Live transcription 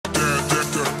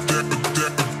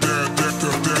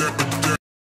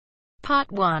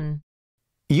Part 1.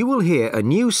 You will hear a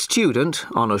new student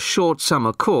on a short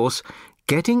summer course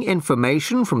getting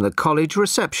information from the college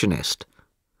receptionist.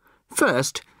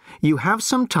 First, you have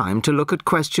some time to look at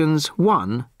questions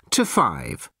 1 to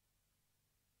 5.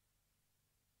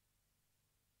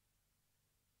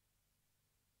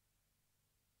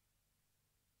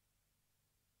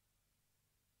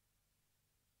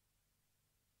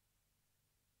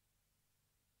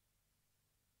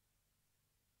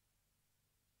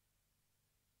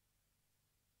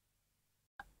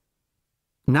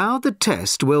 Now the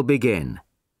test will begin.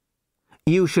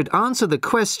 You should answer the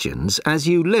questions as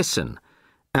you listen,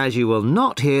 as you will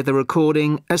not hear the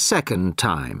recording a second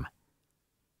time.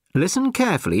 Listen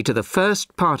carefully to the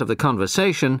first part of the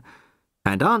conversation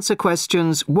and answer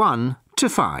questions 1 to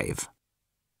 5.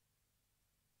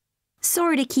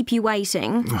 Sorry to keep you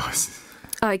waiting.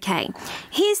 OK,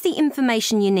 here's the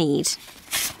information you need.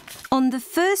 On the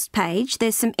first page,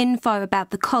 there's some info about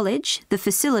the college, the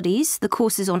facilities, the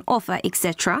courses on offer,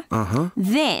 etc.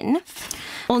 Then,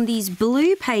 on these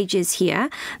blue pages here,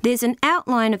 there's an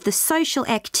outline of the social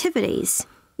activities.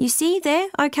 You see there,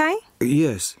 OK?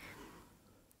 Yes.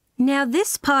 Now,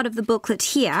 this part of the booklet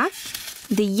here,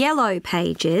 the yellow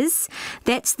pages,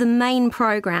 that's the main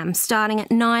program starting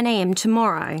at 9 a.m.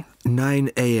 tomorrow. 9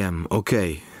 a.m.,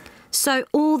 OK. So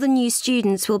all the new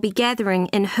students will be gathering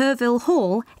in Herville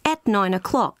Hall at 9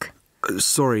 o'clock.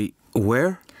 Sorry,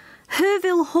 where?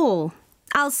 Herville Hall.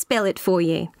 I'll spell it for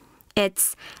you.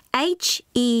 It's Hervill,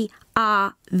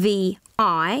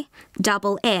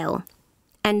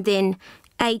 and then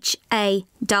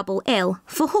Hall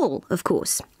for hall, of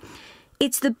course.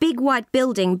 It's the big white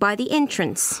building by the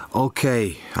entrance.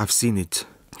 OK, I've seen it.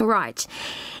 Right.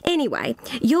 Anyway,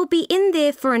 you'll be in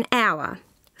there for an hour.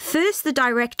 First, the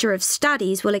Director of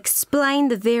Studies will explain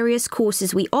the various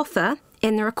courses we offer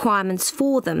and the requirements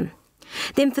for them.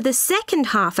 Then for the second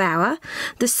half hour,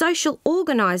 the social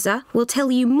organiser will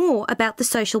tell you more about the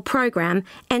social program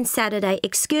and Saturday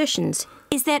excursions.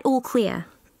 Is that all clear?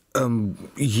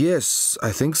 Yes,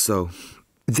 I think so.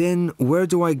 Then where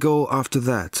do I go after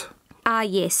that?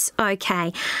 Yes,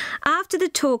 OK. After the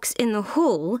talks in the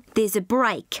hall, there's a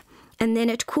break. And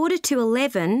then at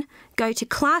 11:15, go to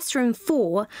classroom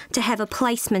 4 to have a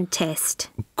placement test.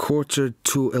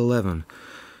 11:45.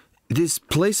 This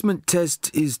placement test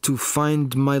is to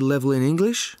find my level in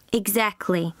English?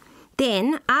 Exactly.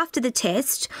 Then, after the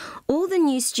test, all the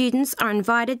new students are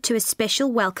invited to a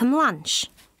special welcome lunch.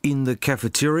 In the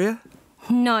cafeteria?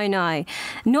 No,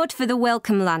 not for the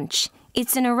welcome lunch.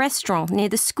 It's in a restaurant near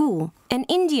the school, an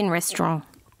Indian restaurant.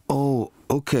 Oh,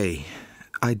 OK.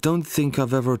 I don't think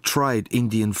I've ever tried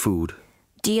Indian food.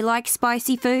 Do you like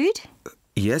spicy food?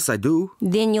 Yes, I do.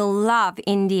 Then you'll love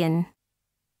Indian.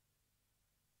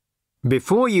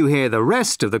 Before you hear the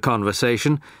rest of the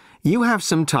conversation, you have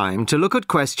some time to look at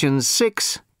questions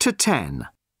 6 to 10.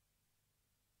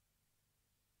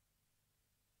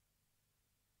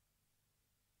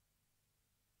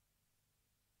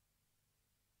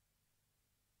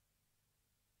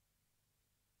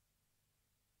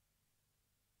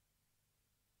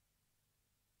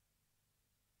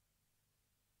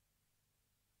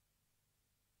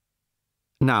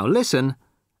 Now listen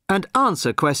and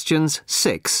answer questions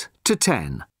 6 to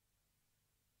 10.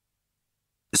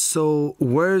 So,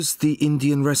 where's the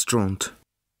Indian restaurant?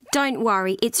 Don't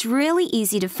worry, it's really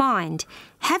easy to find.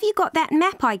 Have you got that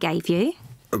map I gave you?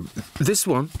 This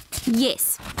one?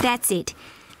 Yes, that's it.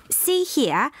 See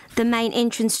here, the main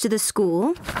entrance to the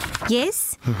school?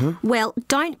 Yes? Well,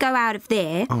 don't go out of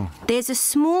there. There's a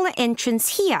smaller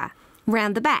entrance here,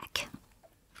 round the back.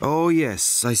 Oh,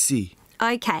 yes, I see.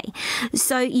 OK,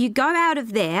 so you go out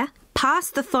of there,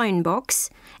 past the phone box,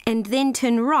 and then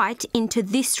turn right into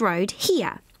this road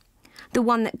here, the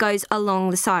one that goes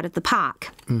along the side of the park.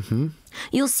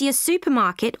 You'll see a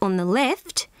supermarket on the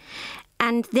left,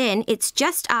 and then it's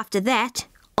just after that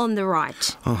on the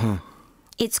right.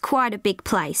 It's quite a big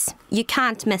place. You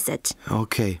can't miss it.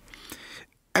 OK.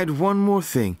 And one more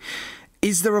thing.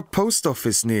 Is there a post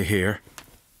office near here?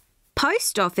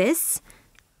 Post office?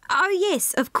 Oh,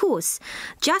 yes, of course.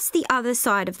 Just the other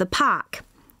side of the park.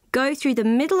 Go through the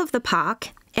middle of the park,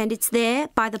 and it's there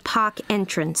by the park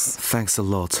entrance. Thanks a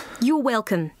lot. You're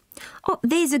welcome. Oh,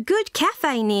 there's a good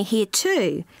cafe near here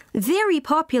too. Very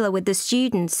popular with the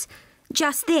students.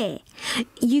 Just there.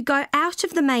 You go out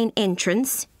of the main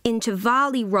entrance into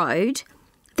Varley Road,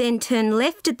 then turn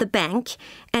left at the bank,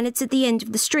 and it's at the end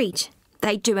of the street.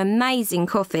 They do amazing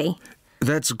coffee.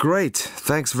 That's great.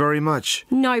 Thanks very much.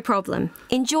 No problem.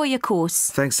 Enjoy your course.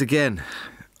 Thanks again.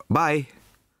 Bye.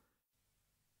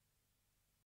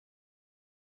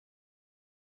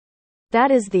 That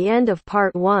is the end of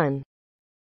part 1.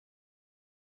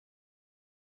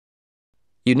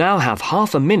 You now have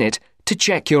half a minute to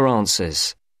check your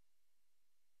answers.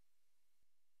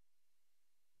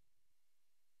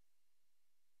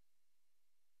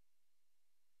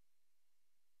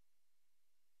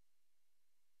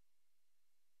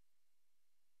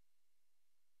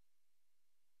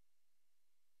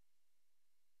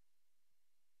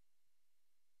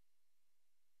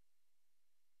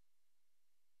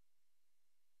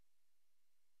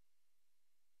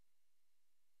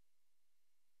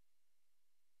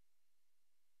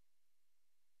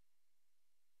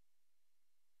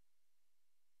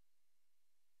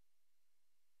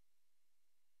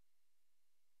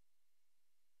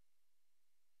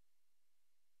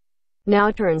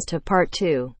 Now turns to Part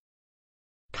 2.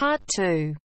 Part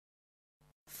 2.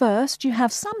 First, you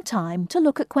have some time to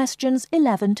look at questions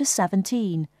 11 to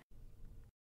 17.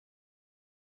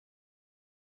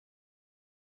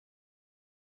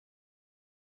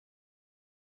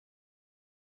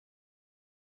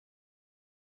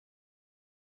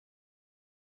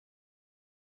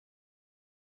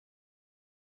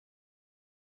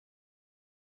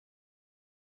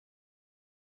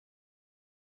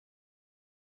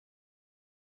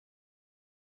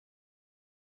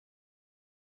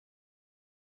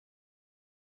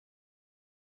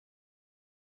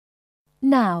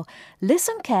 Now,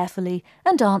 listen carefully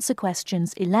and answer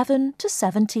questions 11 to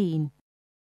 17.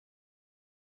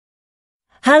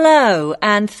 Hello,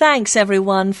 and thanks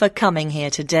everyone for coming here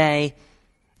today.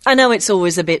 I know it's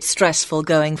always a bit stressful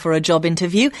going for a job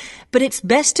interview, but it's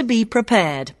best to be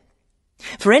prepared.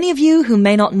 For any of you who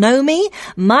may not know me,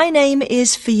 my name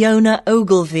is Fiona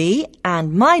Ogilvie,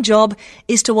 and my job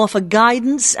is to offer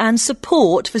guidance and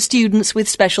support for students with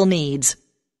special needs.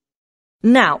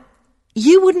 Now,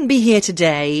 you wouldn't be here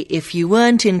today if you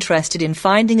weren't interested in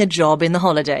finding a job in the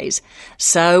holidays.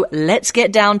 So let's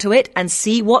get down to it and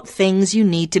see what things you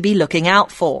need to be looking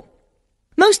out for.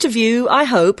 Most of you, I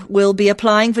hope, will be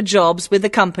applying for jobs with the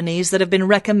companies that have been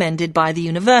recommended by the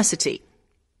university.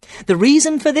 The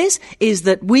reason for this is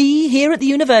that we here at the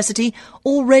university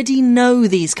already know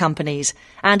these companies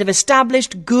and have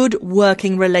established good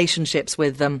working relationships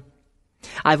with them.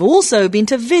 I've also been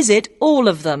to visit all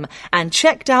of them and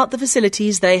checked out the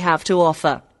facilities they have to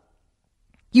offer.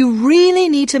 You really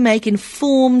need to make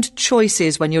informed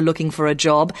choices when you're looking for a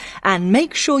job and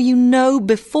make sure you know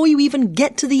before you even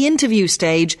get to the interview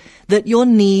stage that your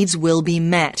needs will be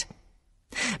met.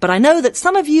 But I know that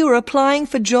some of you are applying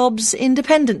for jobs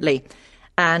independently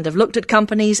and have looked at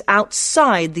companies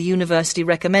outside the university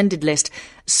recommended list.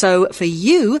 So for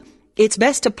you, it's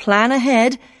best to plan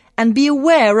ahead and be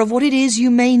aware of what it is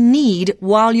you may need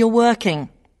while you're working.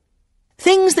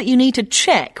 Things that you need to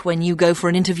check when you go for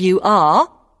an interview are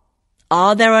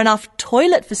there enough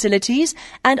toilet facilities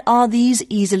and are these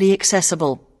easily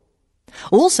accessible?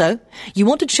 Also, you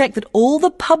want to check that all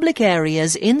the public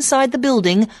areas inside the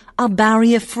building are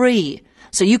barrier-free,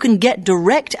 so you can get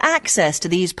direct access to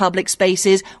these public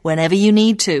spaces whenever you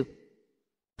need to.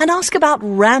 And ask about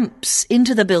ramps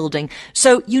into the building,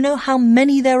 so you know how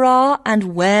many there are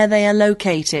and where they are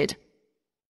located.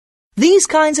 These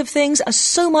kinds of things are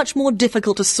so much more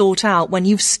difficult to sort out when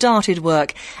you've started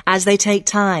work, as they take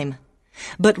time.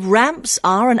 But ramps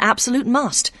are an absolute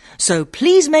must, so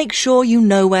please make sure you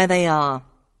know where they are.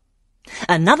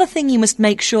 Another thing you must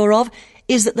make sure of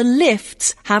is that the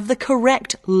lifts have the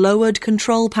correct lowered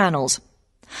control panels.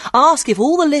 Ask if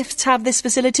all the lifts have this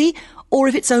facility or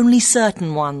if it's only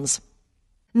certain ones.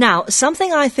 Now,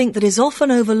 something I think that is often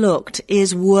overlooked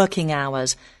is working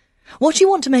hours. What you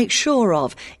want to make sure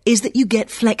of is that you get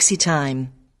flexi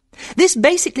time. This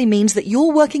basically means that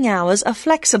your working hours are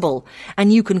flexible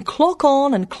and you can clock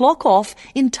on and clock off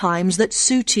in times that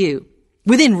suit you.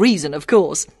 Within reason, of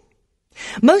course.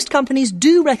 Most companies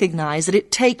do recognise that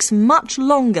it takes much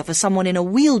longer for someone in a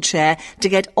wheelchair to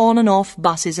get on and off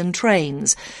buses and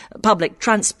trains. Public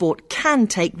transport can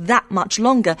take that much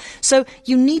longer, so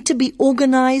you need to be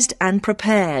organised and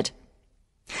prepared.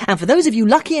 And for those of you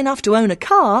lucky enough to own a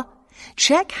car,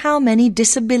 check how many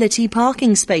disability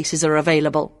parking spaces are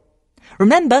available.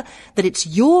 Remember that it's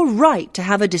your right to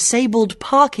have a disabled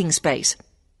parking space.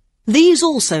 These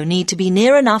also need to be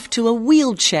near enough to a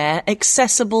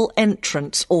wheelchair-accessible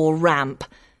entrance or ramp.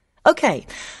 OK,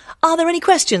 are there any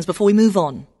questions before we move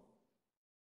on?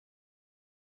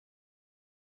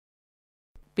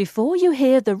 Before you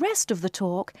hear the rest of the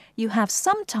talk, you have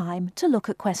some time to look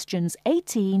at questions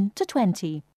 18 to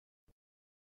 20.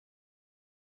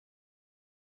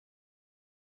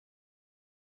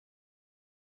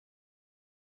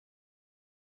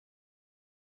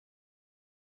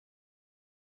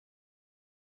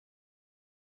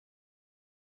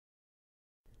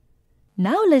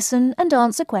 Now listen and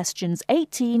answer questions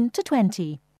 18 to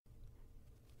 20.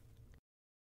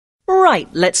 Right,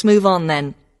 let's move on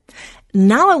then.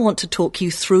 Now I want to talk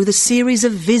you through the series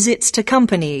of visits to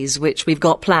companies which we've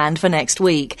got planned for next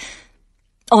week.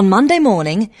 On Monday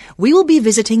morning, we will be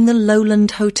visiting the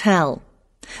Lowland Hotel.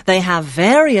 They have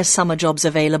various summer jobs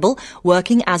available,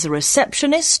 working as a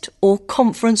receptionist or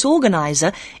conference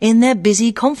organiser in their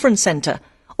busy conference centre,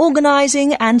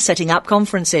 organising and setting up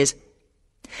conferences.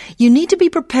 You need to be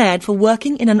prepared for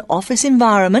working in an office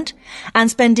environment and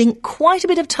spending quite a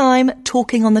bit of time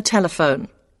talking on the telephone.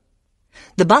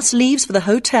 The bus leaves for the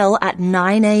hotel at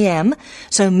 9 a.m,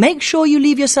 so make sure you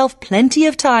leave yourself plenty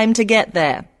of time to get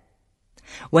there.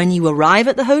 When you arrive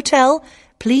at the hotel,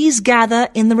 please gather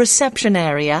in the reception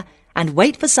area and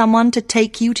wait for someone to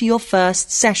take you to your first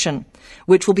session,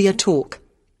 which will be a talk.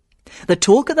 The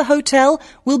talk at the hotel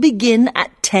will begin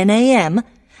at 10 a.m,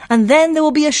 and then there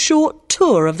will be a short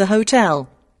tour of the hotel.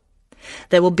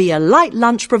 There will be a light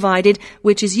lunch provided,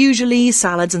 which is usually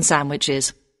salads and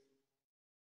sandwiches.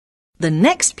 The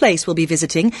next place we'll be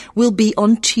visiting will be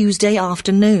on Tuesday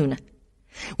afternoon.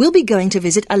 We'll be going to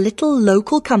visit a little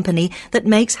local company that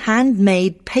makes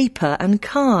handmade paper and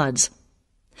cards.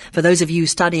 For those of you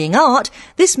studying art,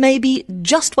 this may be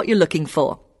just what you're looking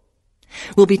for.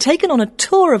 We'll be taken on a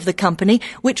tour of the company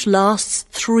which lasts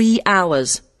 3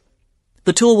 hours.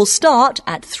 The tour will start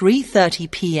at 3:30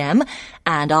 p.m,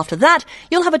 and after that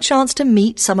you'll have a chance to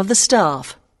meet some of the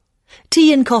staff.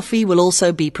 Tea and coffee will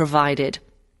also be provided.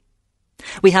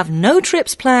 We have no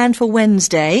trips planned for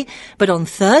Wednesday, but on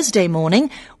Thursday morning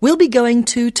we'll be going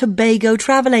to Tobago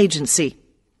Travel Agency.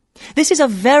 This is a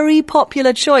very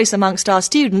popular choice amongst our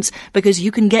students because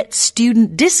you can get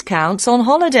student discounts on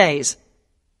holidays.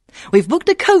 We've booked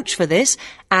a coach for this,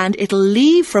 and it'll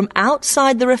leave from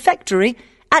outside the refectory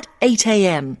at 8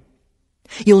 a.m.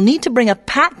 You'll need to bring a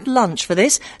packed lunch for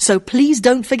this, so please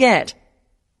don't forget.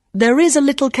 There is a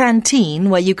little canteen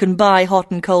where you can buy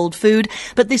hot and cold food,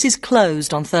 but this is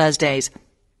closed on Thursdays.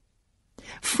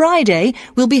 Friday,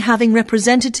 we'll be having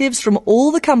representatives from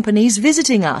all the companies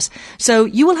visiting us, so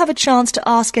you will have a chance to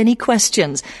ask any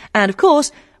questions, and of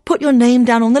course, put your name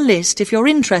down on the list if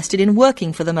you're interested in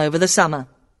working for them over the summer.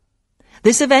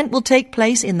 This event will take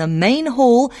place in the main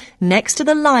hall next to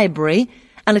the library,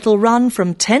 and it'll run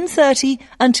from 10:30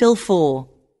 until 4.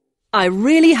 I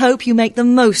really hope you make the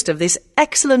most of this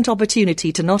excellent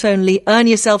opportunity to not only earn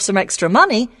yourself some extra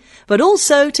money, but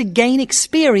also to gain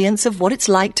experience of what it's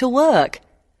like to work.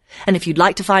 And if you'd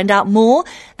like to find out more,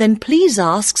 then please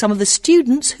ask some of the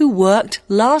students who worked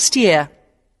last year.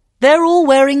 They're all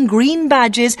wearing green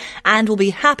badges and will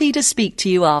be happy to speak to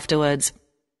you afterwards.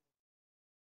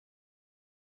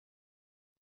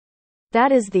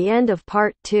 That is the end of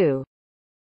part 2.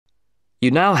 You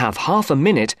now have half a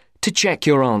minute to check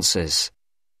your answers.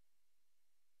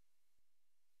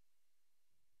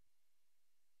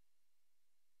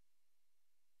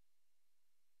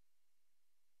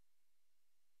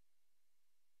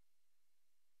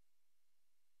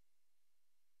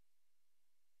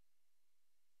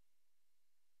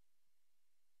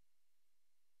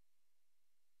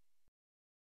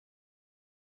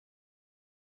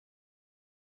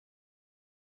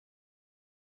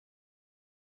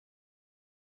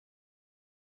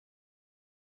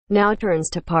 Now turns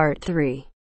to part 3.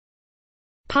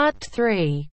 Part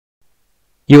 3.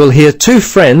 You will hear two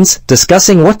friends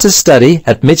discussing what to study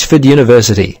at Mitchford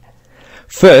University.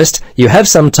 First, you have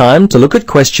some time to look at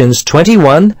questions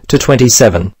 21 to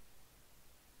 27.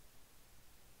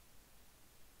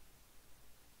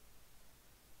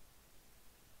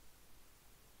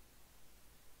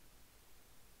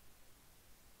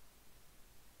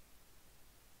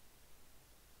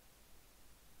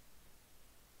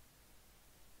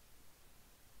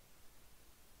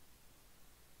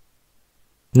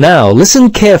 Now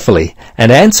listen carefully and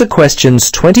answer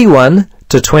questions 21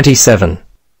 to 27.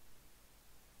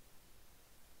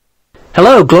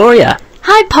 Hello, Gloria.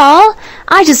 Hi, Paul.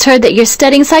 I just heard that you're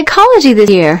studying psychology this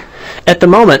year. At the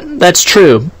moment, that's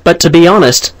true, but to be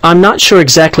honest, I'm not sure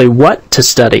exactly what to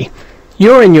study.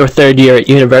 You're in your 3rd year at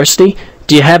university.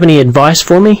 Do you have any advice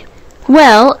for me?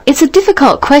 Well, it's a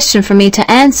difficult question for me to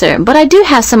answer, but I do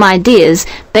have some ideas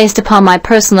based upon my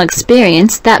personal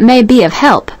experience that may be of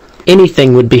help.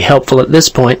 Anything would be helpful at this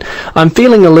point. I'm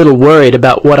feeling a little worried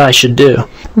about what I should do.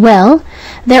 Well,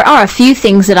 there are a few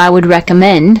things that I would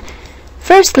recommend.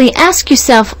 Firstly, ask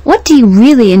yourself, what do you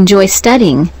really enjoy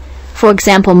studying? For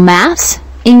example, maths,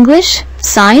 English,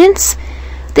 science?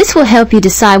 This will help you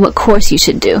decide what course you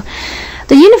should do.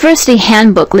 The university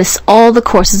handbook lists all the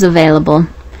courses available.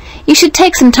 You should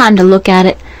take some time to look at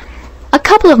it. A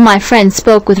couple of my friends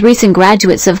spoke with recent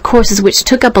graduates of courses which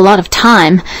took up a lot of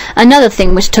time. Another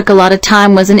thing which took a lot of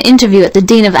time was an interview at the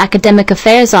Dean of Academic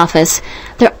Affairs office.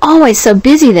 They're always so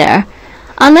busy there.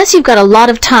 Unless you've got a lot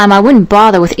of time, I wouldn't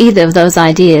bother with either of those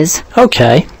ideas.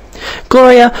 Okay.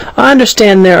 Gloria, I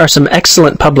understand there are some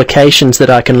excellent publications that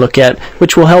I can look at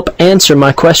which will help answer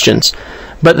my questions.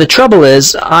 But the trouble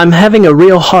is, I'm having a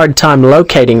real hard time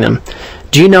locating them.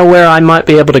 Do you know where I might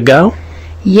be able to go?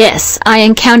 Yes, I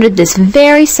encountered this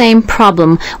very same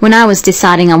problem when I was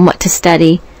deciding on what to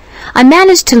study. I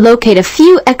managed to locate a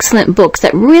few excellent books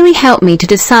that really helped me to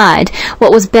decide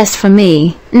what was best for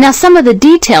me. Now, some of the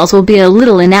details will be a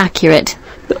little inaccurate.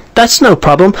 That's no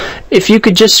problem. If you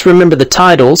could just remember the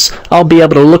titles, I'll be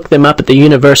able to look them up at the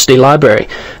university library.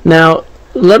 Now,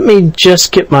 let me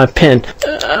just get my pen.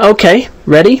 Okay,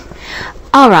 ready?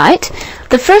 All right.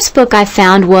 The first book I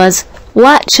found was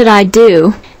What Should I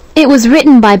Do? It was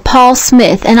written by Paul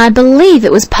Smith, and I believe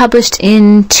it was published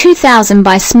in 2000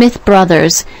 by Smith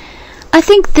Brothers. I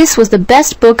think this was the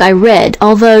best book I read,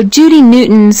 although Judy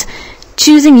Newton's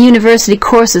Choosing University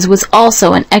Courses was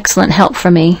also an excellent help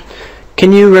for me.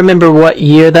 Can you remember what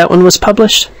year that one was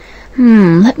published?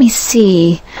 Let me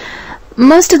see.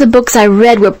 Most of the books I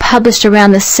read were published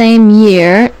around the same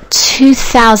year,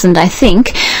 2000, I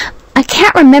think. I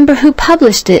can't remember who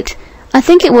published it. I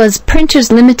think it was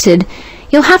Printers Limited.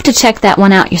 You'll have to check that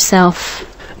one out yourself.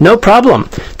 No problem.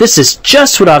 This is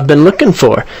just what I've been looking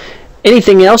for.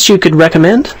 Anything else you could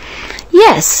recommend?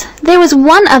 Yes, there was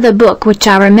one other book which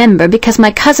I remember because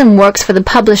my cousin works for the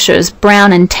publishers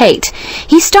Brown and Tate.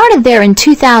 He started there in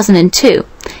 2002.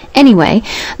 Anyway,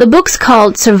 the book's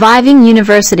called Surviving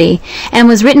University and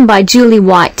was written by Julie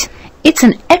White. It's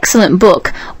an excellent book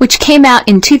which came out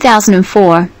in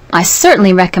 2004. I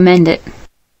certainly recommend it.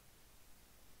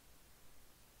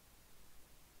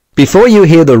 Before you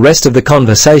hear the rest of the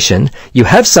conversation, you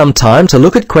have some time to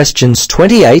look at questions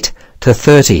 28 to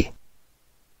 30.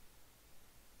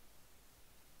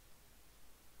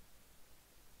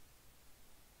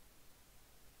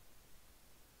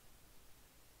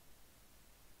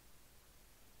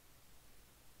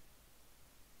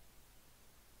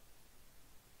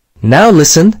 Now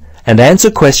listen and answer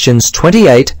questions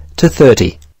 28 to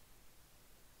 30.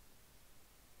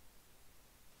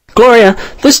 Gloria,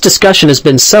 this discussion has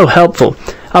been so helpful.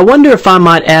 I wonder if I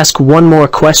might ask one more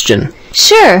question.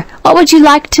 Sure. What would you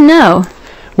like to know?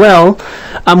 Well,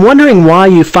 I'm wondering why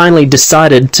you finally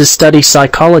decided to study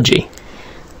psychology.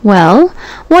 Well,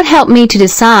 what helped me to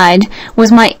decide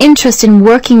was my interest in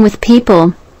working with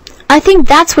people. I think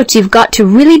that's what you've got to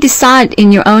really decide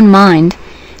in your own mind.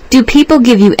 Do people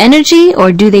give you energy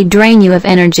or do they drain you of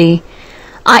energy?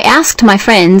 I asked my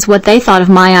friends what they thought of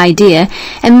my idea,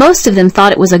 and most of them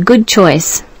thought it was a good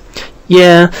choice.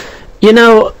 Yeah, you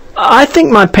know, I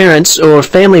think my parents or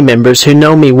family members who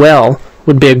know me well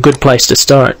would be a good place to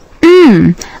start.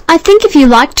 I think if you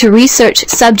like to research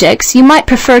subjects, you might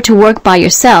prefer to work by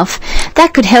yourself.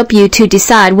 That could help you to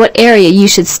decide what area you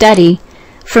should study.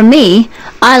 For me,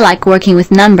 I like working with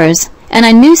numbers, and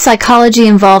I knew psychology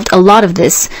involved a lot of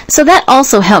this, so that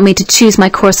also helped me to choose my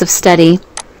course of study.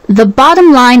 The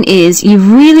bottom line is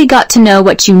you've really got to know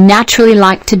what you naturally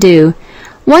like to do.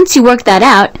 Once you work that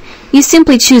out, you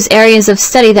simply choose areas of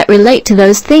study that relate to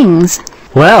those things.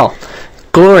 Well,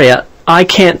 Gloria, I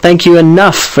can't thank you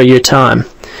enough for your time.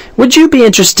 Would you be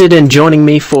interested in joining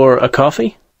me for a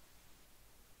coffee?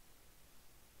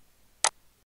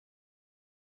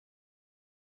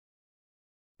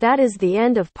 That is the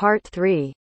end of part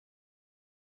 3.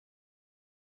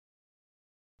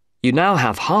 You now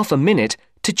have half a minute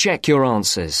to check your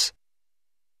answers.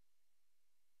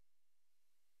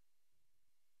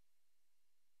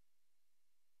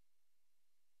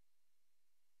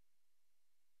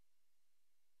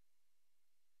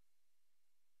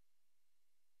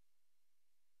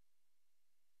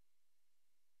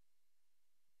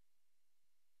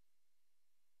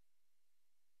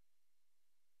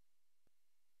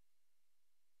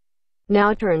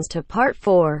 Now turns to part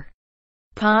 4.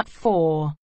 Part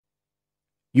 4.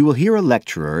 You will hear a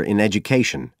lecturer in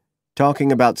education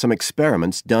talking about some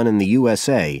experiments done in the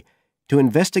USA to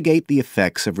investigate the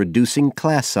effects of reducing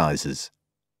class sizes.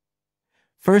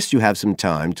 First, you have some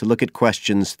time to look at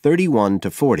questions 31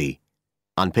 to 40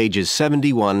 on pages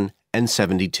 71 and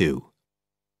 72.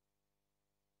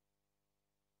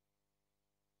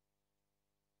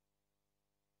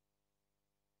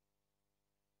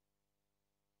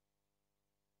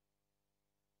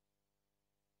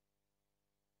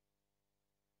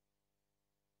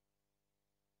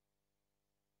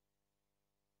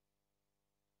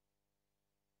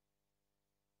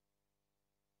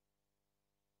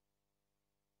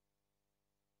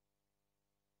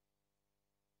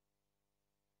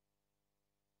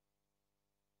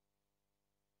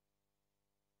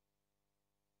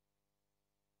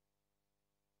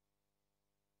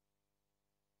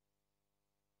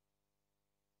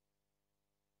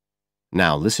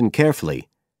 Now listen carefully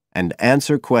and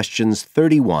answer questions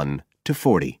 31 to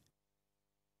 40.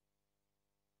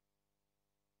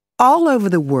 All over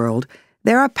the world,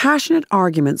 there are passionate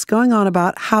arguments going on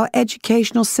about how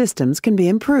educational systems can be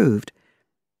improved.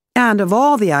 And of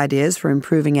all the ideas for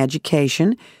improving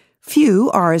education, few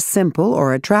are as simple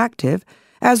or attractive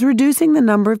as reducing the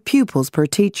number of pupils per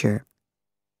teacher.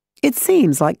 It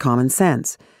seems like common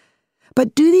sense.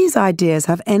 But do these ideas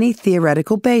have any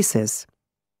theoretical basis?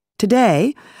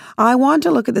 Today, I want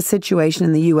to look at the situation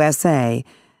in the USA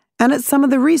and at some of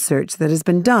the research that has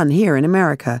been done here in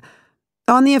America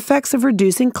on the effects of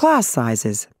reducing class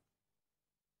sizes.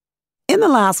 In the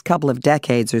last couple of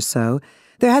decades or so,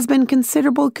 there has been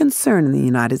considerable concern in the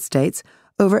United States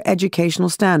over educational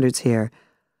standards here,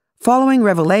 following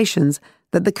revelations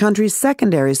that the country's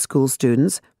secondary school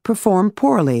students perform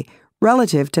poorly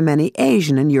relative to many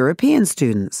Asian and European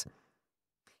students.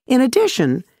 In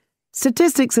addition,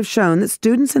 statistics have shown that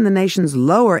students in the nation's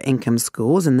lower-income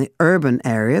schools in the urban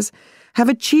areas have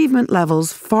achievement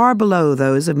levels far below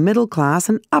those of middle-class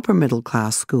and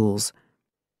upper-middle-class schools.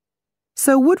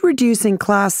 So would reducing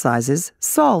class sizes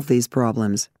solve these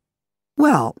problems?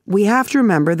 Well, we have to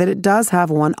remember that it does have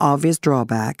one obvious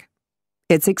drawback.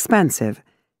 It's expensive.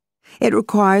 It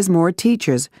requires more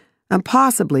teachers and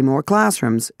possibly more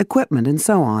classrooms, equipment, and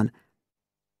so on.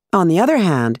 On the other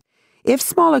hand, if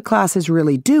smaller classes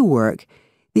really do work,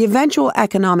 the eventual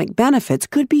economic benefits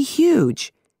could be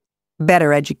huge.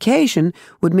 Better education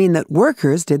would mean that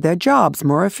workers did their jobs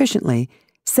more efficiently,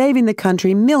 saving the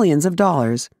country millions of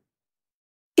dollars.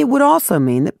 It would also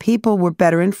mean that people were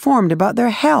better informed about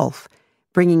their health,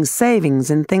 bringing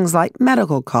savings in things like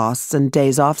medical costs and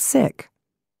days off sick.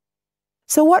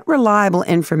 So what reliable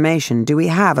information do we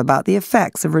have about the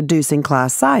effects of reducing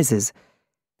class sizes?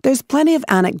 There's plenty of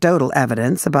anecdotal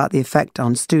evidence about the effect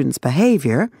on students'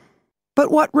 behavior,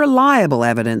 but what reliable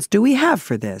evidence do we have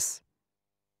for this?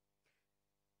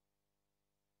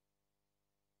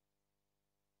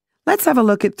 Let's have a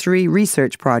look at 3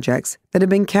 research projects that have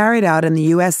been carried out in the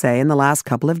USA in the last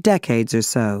couple of decades or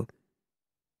so.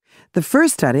 The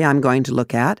first study I'm going to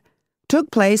look at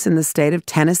took place in the state of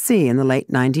Tennessee in the late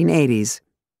 1980s.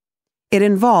 It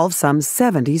involved some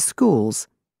 70 schools.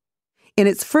 In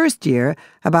its first year,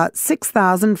 about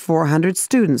 6,400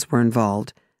 students were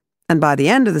involved, and by the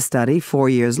end of the study, 4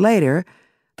 years later,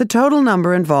 the total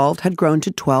number involved had grown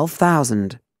to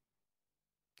 12,000.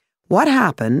 What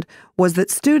happened was that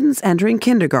students entering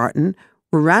kindergarten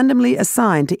were randomly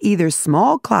assigned to either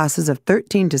small classes of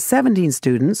 13 to 17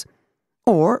 students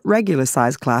or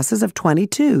regular-sized classes of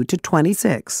 22 to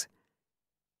 26.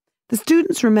 The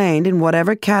students remained in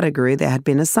whatever category they had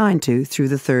been assigned to through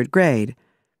the 3rd grade,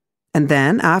 and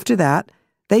then, after that,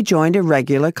 they joined a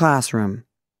regular classroom.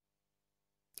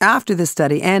 After the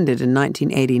study ended in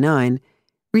 1989,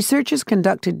 researchers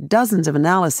conducted dozens of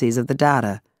analyses of the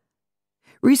data.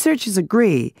 Researchers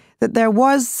agree that there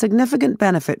was significant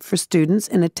benefit for students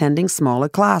in attending smaller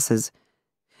classes,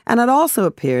 and it also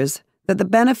appears that the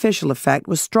beneficial effect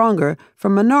was stronger for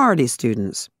minority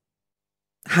students.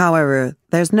 However,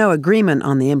 there's no agreement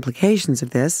on the implications of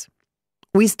this.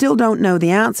 We still don't know the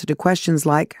answer to questions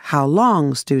like how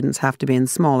long students have to be in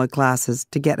smaller classes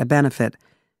to get a benefit,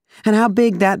 and how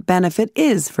big that benefit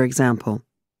is, for example.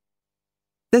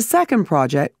 The second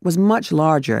project was much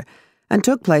larger and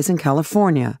took place in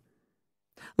California.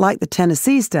 Like the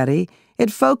Tennessee study, it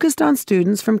focused on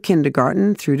students from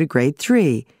kindergarten through to grade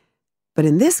 3, but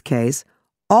in this case,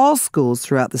 all schools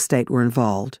throughout the state were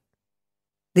involved.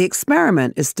 The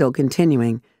experiment is still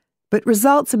continuing, but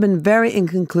results have been very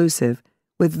inconclusive,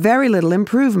 with very little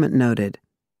improvement noted.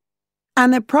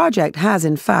 And the project has,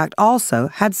 in fact, also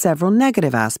had several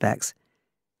negative aspects.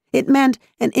 It meant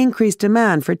an increased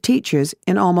demand for teachers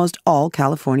in almost all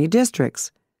California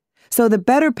districts. So the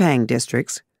better-paying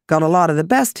districts got a lot of the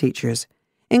best teachers,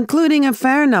 including a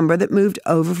fair number that moved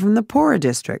over from the poorer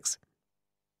districts.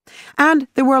 And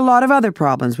there were a lot of other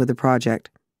problems with the project.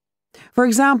 For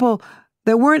example,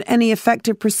 there weren't any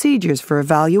effective procedures for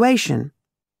evaluation.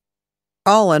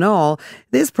 All in all,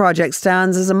 this project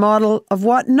stands as a model of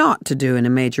what not to do in a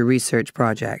major research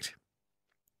project.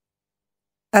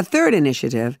 A third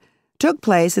initiative took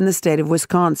place in the state of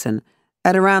Wisconsin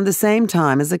at around the same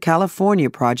time as the California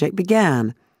project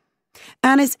began,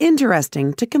 and it's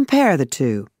interesting to compare the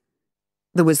two.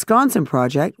 The Wisconsin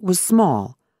project was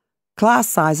small. Class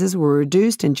sizes were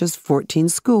reduced in just 14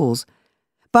 schools,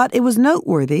 but it was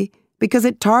noteworthy because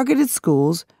it targeted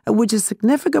schools at which a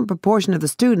significant proportion of the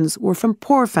students were from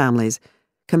poor families,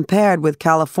 compared with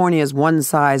California's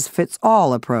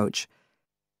one-size-fits-all approach.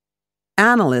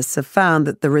 Analysts have found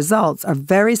that the results are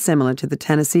very similar to the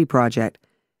Tennessee project,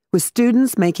 with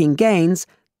students making gains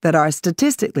that are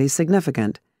statistically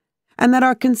significant and that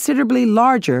are considerably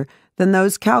larger than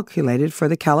those calculated for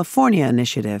the California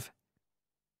initiative.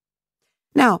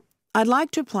 Now, I'd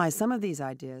like to apply some of these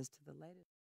ideas to the latest.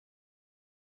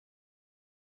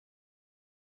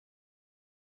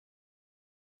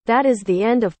 That is the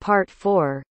end of part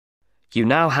 4. You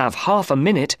now have half a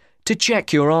minute to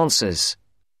check your answers.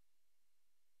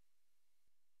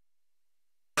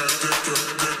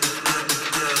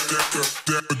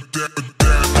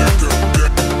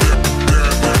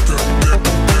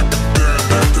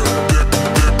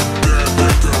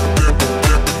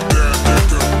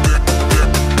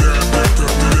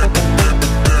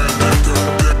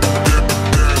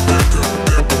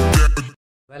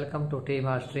 Welcome to Team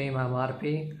Art Stream. I'm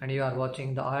RP and you are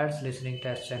watching the Ielts Listening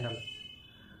Test channel.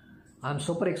 I'm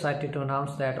super excited to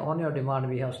announce that on your demand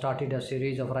we have started a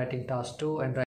series of writing task 2 and